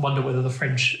often wonder whether the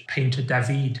French painter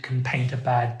David can paint a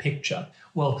bad picture.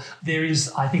 Well, there is,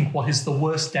 I think, what is the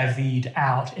worst David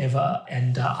out ever,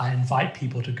 and I invite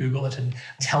people to Google it and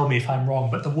tell me if I'm wrong,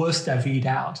 but the worst David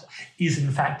out is, in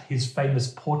fact, his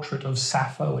famous portrait of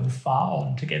Sappho and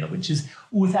Phaon together, which is,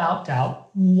 without doubt,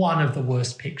 one of the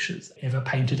worst pictures ever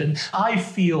painted. And I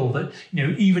feel that,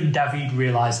 even David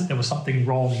realized that there was something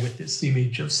wrong with this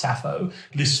image of Sappho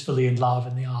blissfully in love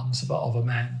in the arms of a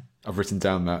man. I've written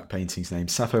down that painting's name,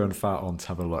 Sappho and Phaon, to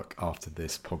have a look after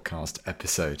this podcast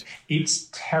episode. It's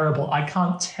terrible. I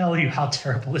can't tell you how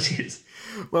terrible it is.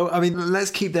 Well, I mean,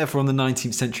 let's keep there for on the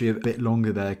 19th century a bit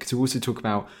longer there, to also talk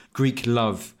about Greek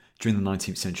love during the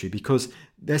 19th century, because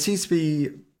there seems to be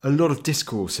a lot of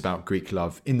discourse about Greek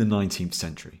love in the 19th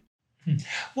century.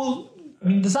 Well, I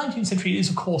mean, the 19th century is,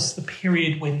 of course, the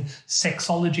period when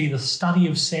sexology, the study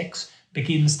of sex,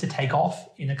 begins to take off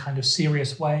in a kind of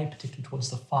serious way, particularly towards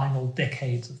the final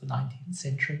decades of the 19th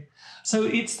century. So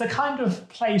it's the kind of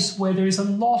place where there is a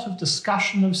lot of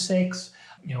discussion of sex.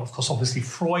 Of course, obviously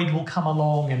Freud will come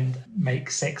along and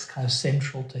make sex kind of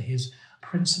central to his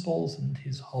principles and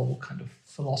his whole kind of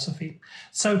philosophy.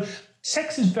 So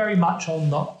sex is very much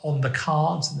on the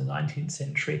cards in the 19th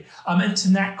century, and it's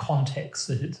in that context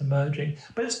that it's emerging.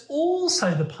 But it's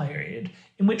also the period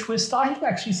in which we're starting to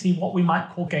actually see what we might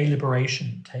call gay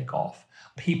liberation take off.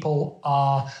 People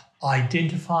are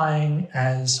identifying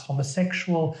as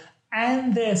homosexual,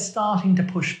 and they're starting to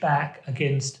push back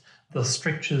against the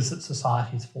strictures that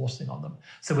society is forcing on them.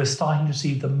 So we're starting to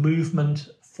see the movement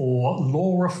for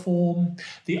law reform,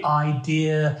 the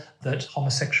idea that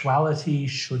homosexuality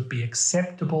should be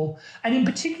acceptable. And in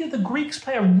particular, the Greeks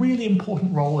play a really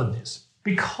important role in this,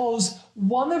 because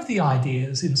one of the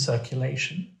ideas in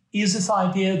circulation is this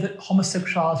idea that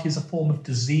homosexuality is a form of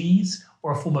disease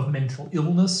or a form of mental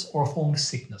illness or a form of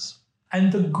sickness.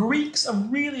 And the Greeks are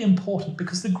really important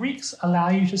because the Greeks allow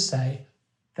you to say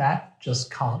that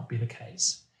just can't be the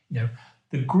case.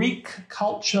 The Greek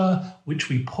culture, which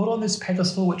we put on this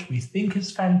pedestal, which we think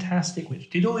is fantastic, which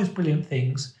did all these brilliant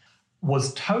things,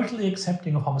 was totally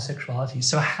accepting of homosexuality.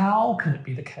 So how can it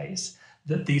be the case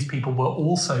that these people were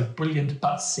also brilliant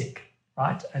but sick,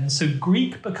 right? And so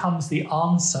Greek becomes the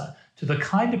answer to the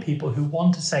kind of people who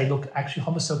want to say, look, actually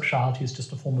homosexuality is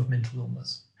just a form of mental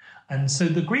illness. And so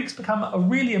the Greeks become a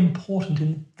really important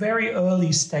in very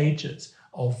early stages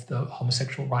of the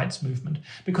homosexual rights movement,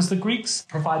 because the Greeks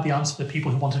provide the answer to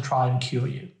people who want to try and cure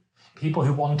you, people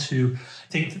who want to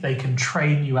think that they can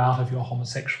train you out of your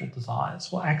homosexual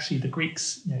desires. Well, actually, the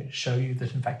Greeks show you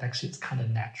that, in fact, actually it's kind of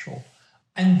natural.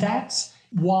 And that's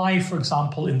why, for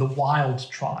example, in the Wilde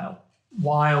trial,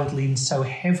 Wilde leans so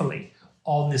heavily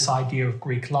on this idea of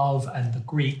Greek love and the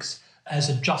Greeks as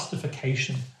a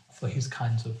justification for his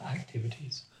kinds of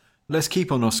activities. Let's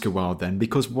keep on Oscar Wilde then,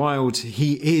 because Wilde,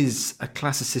 he is a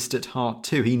classicist at heart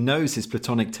too. He knows his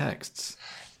Platonic texts.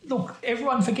 Look,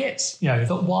 everyone forgets,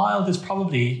 that Wilde is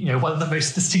probably, one of the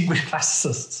most distinguished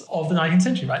classicists of the 19th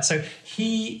century, right? So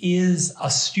he is a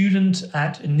student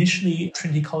at initially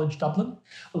Trinity College Dublin,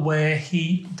 where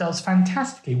he does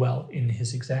fantastically well in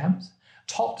his exams,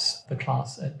 tops the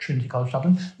class at Trinity College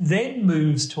Dublin, then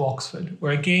moves to Oxford,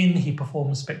 where again he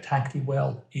performs spectacularly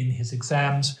well in his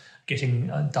exams, getting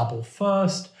a double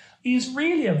first. He's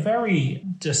really a very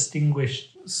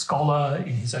distinguished scholar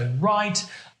in his own right.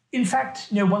 In fact,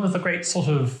 one of the great sort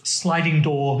of sliding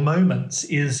door moments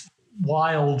is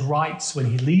Wilde writes when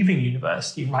he's leaving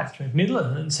university, writes to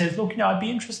Macmillan and says, look, I'd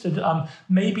be interested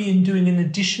maybe in doing an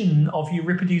edition of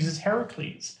Euripides'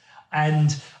 Heracles.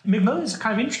 And Macmillan is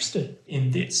kind of interested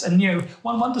in this. And,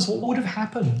 one wonders what would have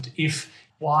happened if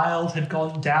Wilde had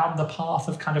gone down the path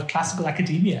of kind of classical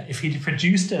academia, if he'd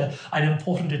produced an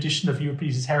important edition of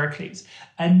Euripides' Heracles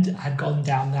and had gone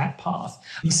down that path.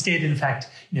 Instead, in fact,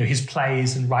 his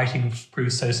plays and writing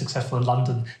proved so successful in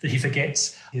London that he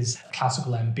forgets his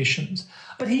classical ambitions.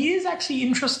 But he is actually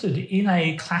interested in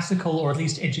a classical or at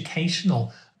least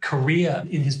educational career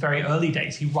in his very early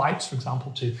days. He writes, for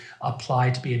example, to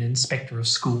apply to be an inspector of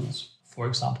schools, for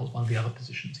example, is one of the other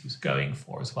positions he's going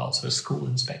for as well. So a school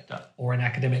inspector or an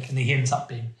academic, and he ends up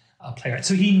being a playwright.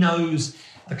 So he knows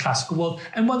the classical world,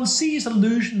 and one sees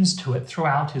allusions to it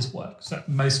throughout his work. So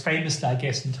most famously, I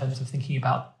guess, in terms of thinking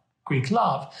about Greek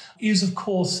love, is, of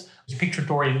course, the picture of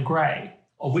Dorian Gray,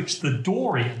 of which the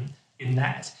Dorian in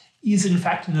that is, in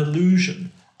fact, an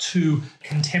allusion to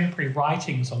contemporary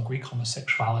writings on Greek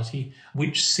homosexuality,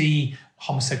 which see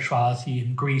homosexuality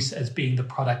in Greece as being the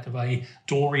product of a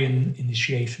Dorian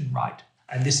initiation rite.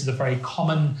 And this is a very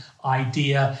common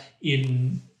idea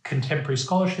in contemporary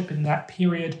scholarship in that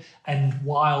period, and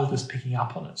Wilde is picking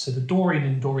up on it. So the Dorian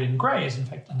in Dorian Gray is in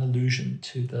fact an allusion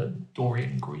to the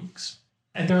Dorian Greeks.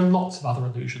 And there are lots of other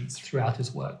allusions throughout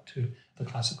his work to the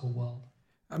classical world.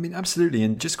 I mean, absolutely.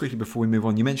 And just quickly before we move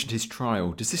on, you mentioned his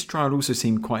trial. Does this trial also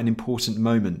seem quite an important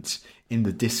moment in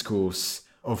the discourse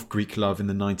of Greek love in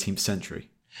the 19th century?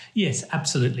 Yes,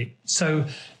 absolutely. So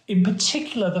in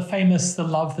particular, the famous "The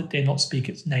Love That Dare Not Speak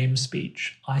Its Name"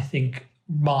 speech, I think,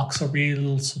 marks a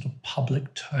real sort of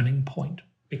public turning point,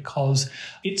 because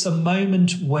it's a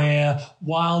moment where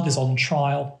Wilde is on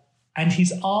trial and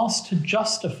he's asked to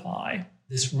justify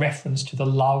this reference to the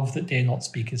love that dare not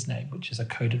speak his name, which is a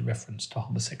coded reference to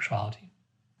homosexuality.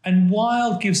 And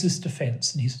Wilde gives this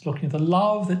defense, and he's looking at the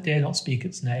love that dare not speak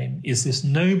its name is this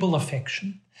noble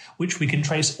affection, which we can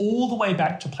trace all the way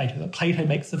back to Plato, that Plato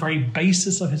makes the very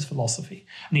basis of his philosophy.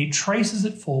 And he traces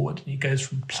it forward, and he goes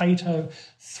from Plato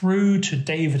through to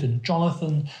David and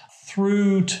Jonathan,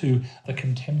 through to the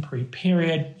contemporary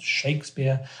period,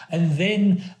 Shakespeare, and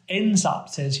then ends up,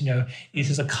 says, it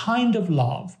is a kind of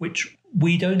love which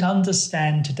we don't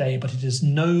understand today, but it is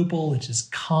noble, it is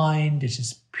kind, it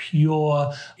is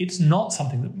pure. It's not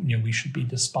something that we should be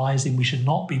despising. We should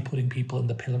not be putting people in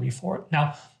the pillory for it.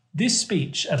 Now, this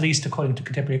speech, at least according to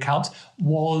contemporary accounts,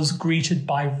 was greeted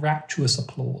by rapturous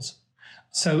applause.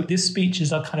 So this speech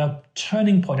is a kind of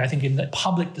turning point, I think, in the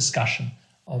public discussion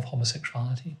of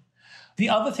homosexuality. The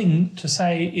other thing to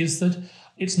say is that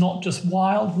it's not just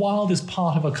Wilde. Wilde is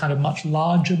part of a kind of much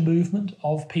larger movement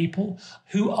of people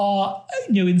who are,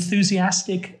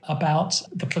 enthusiastic about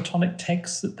the Platonic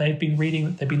texts that they've been reading,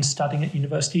 that they've been studying at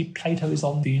university. Plato is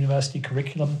on the university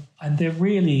curriculum, and they're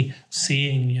really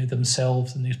seeing,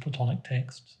 themselves in these Platonic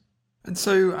texts. And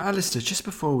so, Alistair, just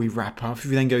before we wrap up, if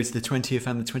we then go to the 20th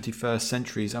and the 21st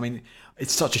centuries,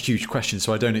 it's such a huge question,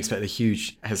 so I don't expect a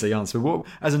huge essay answer. But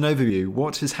as an overview,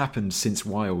 what has happened since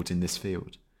Wilde in this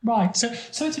field? Right. So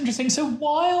it's interesting. So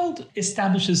Wilde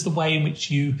establishes the way in which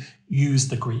you use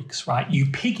the Greeks, right? You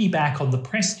piggyback on the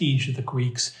prestige of the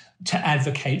Greeks to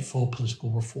advocate for political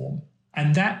reform.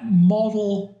 And that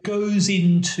model goes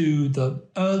into the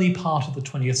early part of the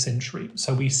 20th century.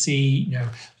 So we see,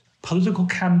 political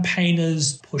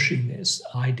campaigners pushing this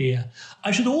idea.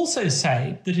 I should also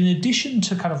say that in addition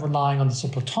to kind of relying on the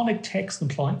sort of Platonic text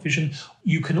and Platonic vision,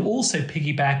 you can also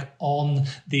piggyback on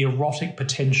the erotic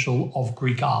potential of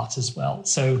Greek art as well.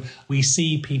 So we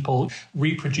see people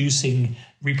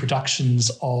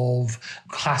reproductions of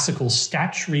classical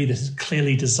statuary that is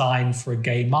clearly designed for a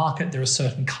gay market. There are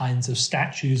certain kinds of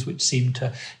statues which seem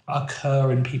to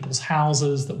occur in people's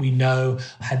houses that we know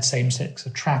had same-sex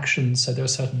attractions. So there are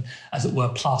certain, as it were,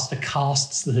 plaster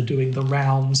casts that are doing the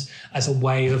rounds as a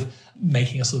way of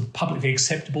making a sort of publicly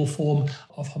acceptable form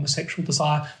of homosexual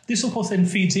desire. This, of course, then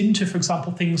feeds into, for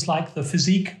example, things like the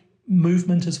physique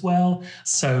movement as well.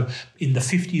 So in the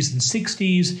 50s and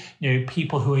 60s,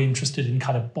 people who are interested in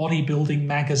kind of bodybuilding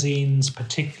magazines,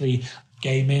 particularly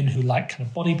gay men who like kind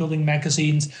of bodybuilding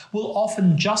magazines, will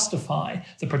often justify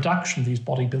the production of these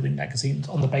bodybuilding magazines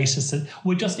on the basis that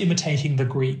we're just imitating the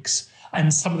Greeks.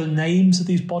 And some of the names of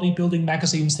these bodybuilding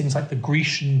magazines, things like the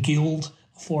Grecian Guild,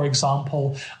 for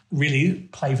example, really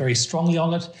play very strongly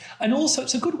on it. And also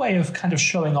it's a good way of kind of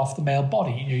showing off the male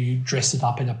body. You dress it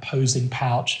up in a posing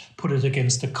pouch, put it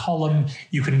against a column.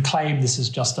 You can claim this is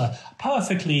just a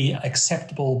perfectly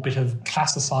acceptable bit of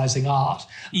classicizing art,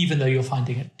 even though you're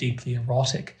finding it deeply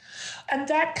erotic. And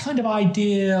that kind of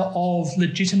idea of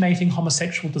legitimating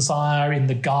homosexual desire in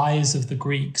the guise of the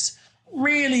Greeks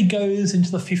really goes into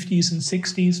the 50s and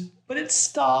 60s, but it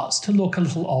starts to look a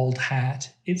little old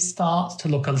hat. It starts to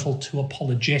look a little too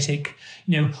apologetic.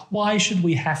 Why should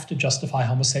we have to justify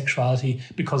homosexuality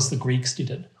because the Greeks did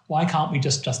it? Why can't we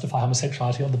just justify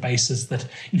homosexuality on the basis that,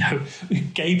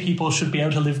 gay people should be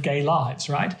able to live gay lives,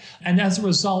 right? And as a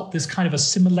result, this kind of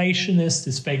assimilationist,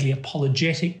 this vaguely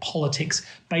apologetic politics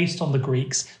based on the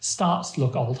Greeks starts to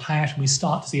look old hat, and we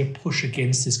start to see a push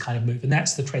against this kind of move. And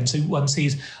that's the trend. So one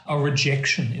sees a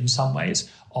rejection in some ways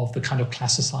of the kind of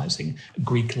classicizing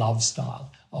Greek love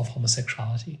style of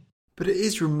homosexuality. But it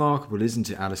is remarkable, isn't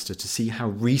it, Alistair, to see how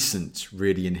recent,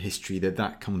 really, in history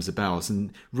that comes about,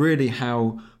 and really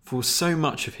how, for so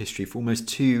much of history, for almost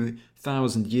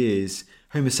 2,000 years,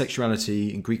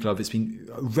 homosexuality and Greek love has been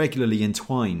regularly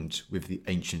entwined with the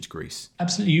ancient Greece.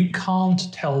 Absolutely. You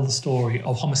can't tell the story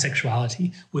of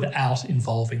homosexuality without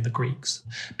involving the Greeks,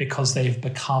 because they've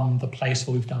become the place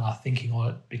where we've done our thinking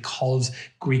on it, because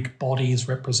Greek bodies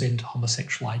represent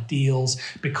homosexual ideals,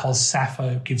 because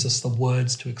Sappho gives us the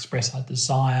words to express our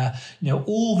desire.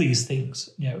 All these things,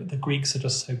 the Greeks are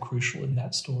just so crucial in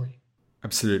that story.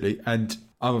 Absolutely. And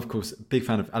I'm, of course, a big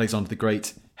fan of Alexander the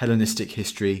Great, Hellenistic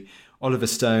history. Oliver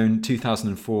Stone,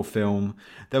 2004 film.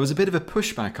 There was a bit of a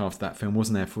pushback after that film,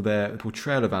 wasn't there, for their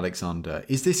portrayal of Alexander.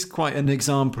 Is this quite an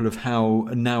example of how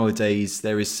nowadays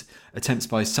there is attempts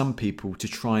by some people to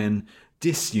try and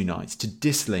disunite, to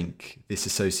dislink this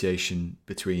association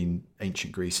between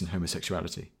ancient Greece and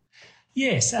homosexuality?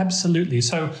 Yes, absolutely.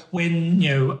 So when,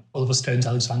 Oliver Stone's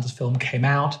Alexander's film came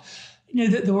out,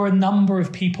 there were a number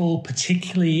of people,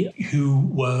 particularly who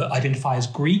were identified as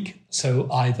Greek,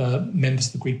 so either members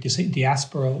of the Greek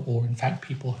diaspora or, in fact,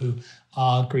 people who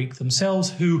are Greek themselves,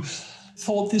 who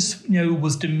thought this,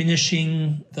 was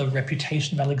diminishing the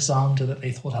reputation of Alexander, that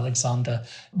they thought Alexander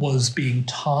was being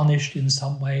tarnished in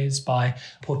some ways by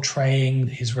portraying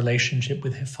his relationship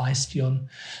with Hephaestion.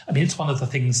 It's one of the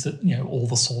things that, all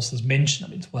the sources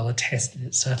mention. It's well attested.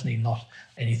 It's certainly not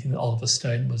anything that Oliver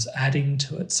Stone was adding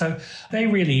to it. So they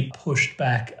really pushed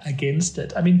back against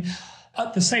it.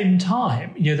 At the same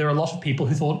time, there are a lot of people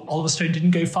who thought Oliver Stone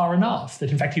didn't go far enough, that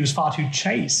in fact he was far too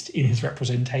chaste in his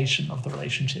representation of the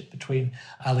relationship between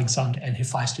Alexander and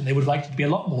Hephaestion. They would have liked it to be a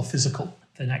lot more physical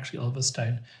than actually Oliver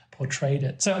Stone portrayed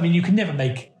it. So, you can never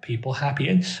make people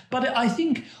happy. But I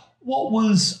think what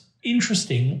was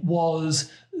interesting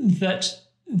was that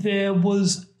there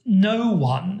was no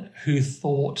one who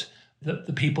thought that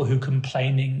the people who were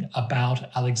complaining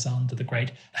about Alexander the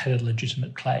Great had a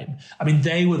legitimate claim.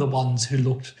 They were the ones who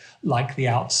looked like the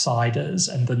outsiders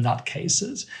and the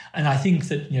nutcases. And I think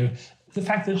that, the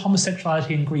fact that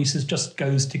homosexuality in Greece just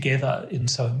goes together in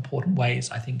so important ways,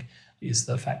 I think, is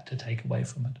the fact to take away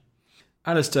from it.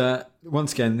 Alistair,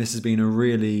 once again, this has been a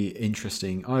really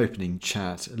interesting, eye-opening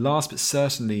chat. Last but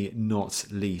certainly not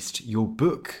least, your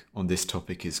book on this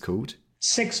topic is called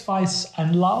Sex, Vice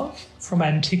and Love, From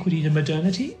Antiquity to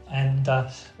Modernity, and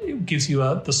it gives you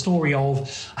the story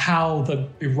of how the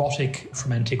erotic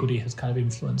from antiquity has kind of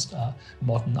influenced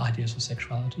modern ideas of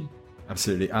sexuality.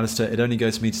 Absolutely. Alistair, it only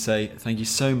goes for me to say thank you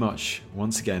so much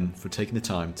once again for taking the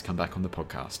time to come back on the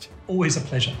podcast. Always a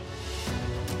pleasure.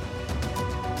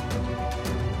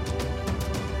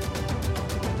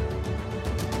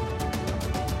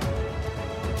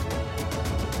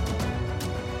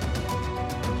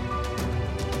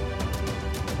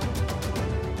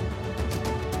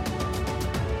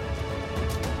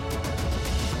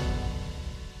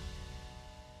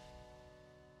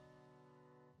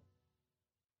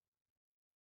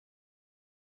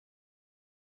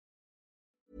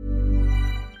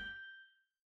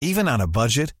 Even on a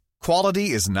budget, quality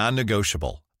is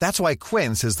non-negotiable. That's why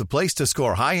Quince is the place to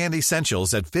score high-end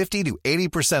essentials at 50 to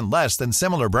 80% less than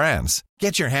similar brands.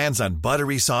 Get your hands on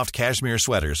buttery soft cashmere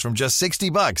sweaters from just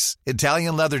 $60,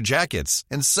 Italian leather jackets,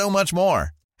 and so much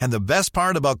more. And the best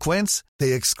part about Quince,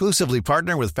 they exclusively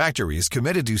partner with factories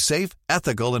committed to safe,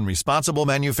 ethical, and responsible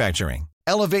manufacturing.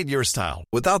 Elevate your style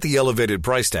without the elevated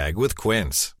price tag with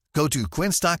Quince. Go to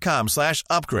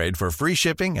quince.com/upgrade for free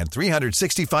shipping and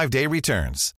 365-day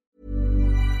returns.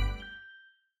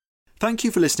 Thank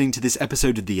you for listening to this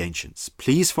episode of The Ancients.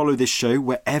 Please follow this show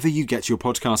wherever you get your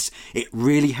podcasts. It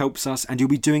really helps us and you'll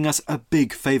be doing us a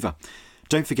big favour.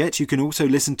 Don't forget you can also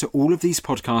listen to all of these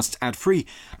podcasts ad-free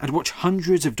and watch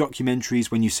hundreds of documentaries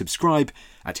when you subscribe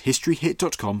at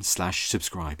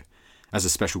historyhit.com/subscribe. As a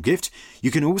special gift,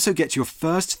 you can also get your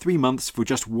first 3 months for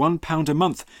just £1 a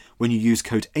month when you use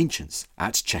code ANCIENTS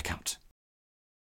at checkout.